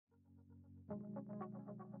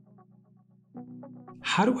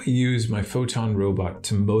How do I use my Photon robot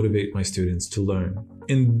to motivate my students to learn?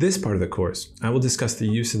 In this part of the course, I will discuss the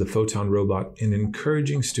use of the Photon robot in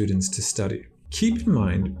encouraging students to study. Keep in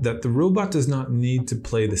mind that the robot does not need to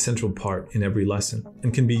play the central part in every lesson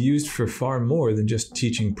and can be used for far more than just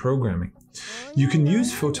teaching programming. You can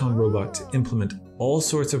use Photon robot to implement all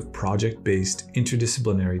sorts of project-based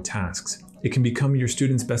interdisciplinary tasks. It can become your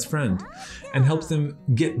student's best friend and help them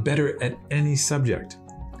get better at any subject.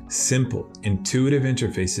 Simple, intuitive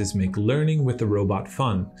interfaces make learning with the robot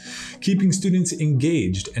fun, keeping students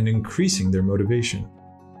engaged and increasing their motivation.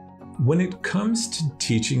 When it comes to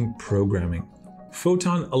teaching programming,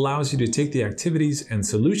 Photon allows you to take the activities and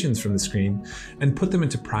solutions from the screen and put them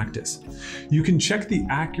into practice. You can check the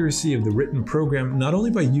accuracy of the written program not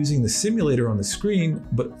only by using the simulator on the screen,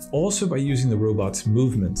 but also by using the robot's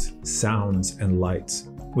movements, sounds, and lights.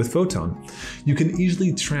 With Photon, you can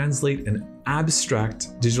easily translate an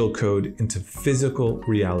abstract digital code into physical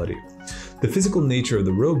reality. The physical nature of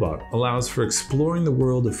the robot allows for exploring the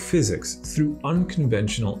world of physics through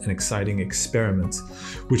unconventional and exciting experiments,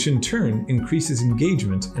 which in turn increases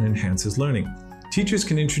engagement and enhances learning. Teachers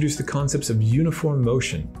can introduce the concepts of uniform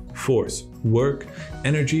motion, force, work,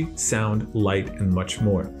 energy, sound, light, and much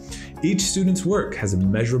more. Each student's work has a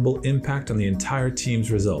measurable impact on the entire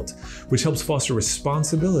team's result, which helps foster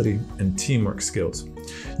responsibility and teamwork skills.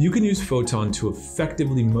 You can use Photon to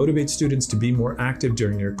effectively motivate students to be more active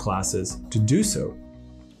during your classes. To do so,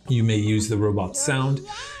 you may use the robot's sound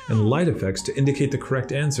and light effects to indicate the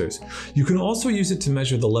correct answers. You can also use it to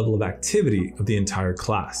measure the level of activity of the entire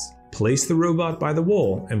class. Place the robot by the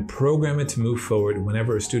wall and program it to move forward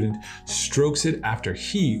whenever a student strokes it after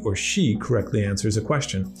he or she correctly answers a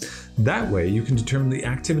question. That way, you can determine the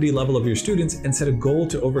activity level of your students and set a goal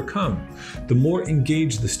to overcome. The more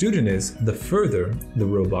engaged the student is, the further the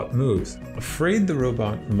robot moves. Afraid the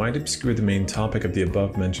robot might obscure the main topic of the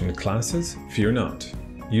above-mentioned classes? Fear not.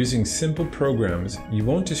 Using simple programs, you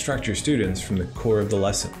won't distract your students from the core of the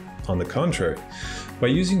lesson. On the contrary, by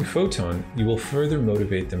using Photon, you will further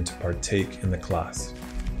motivate them to partake in the class.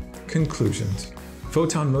 Conclusions.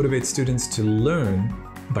 Photon motivates students to learn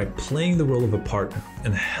by playing the role of a partner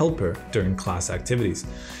and helper during class activities.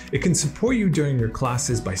 It can support you during your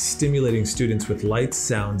classes by stimulating students with lights,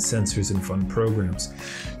 sound, sensors, and fun programs.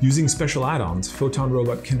 Using special add-ons, Photon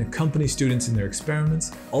Robot can accompany students in their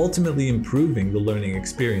experiments, ultimately improving the learning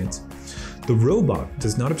experience. The robot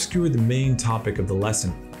does not obscure the main topic of the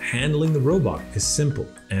lesson. Handling the robot is simple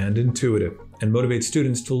and intuitive and motivates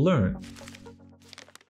students to learn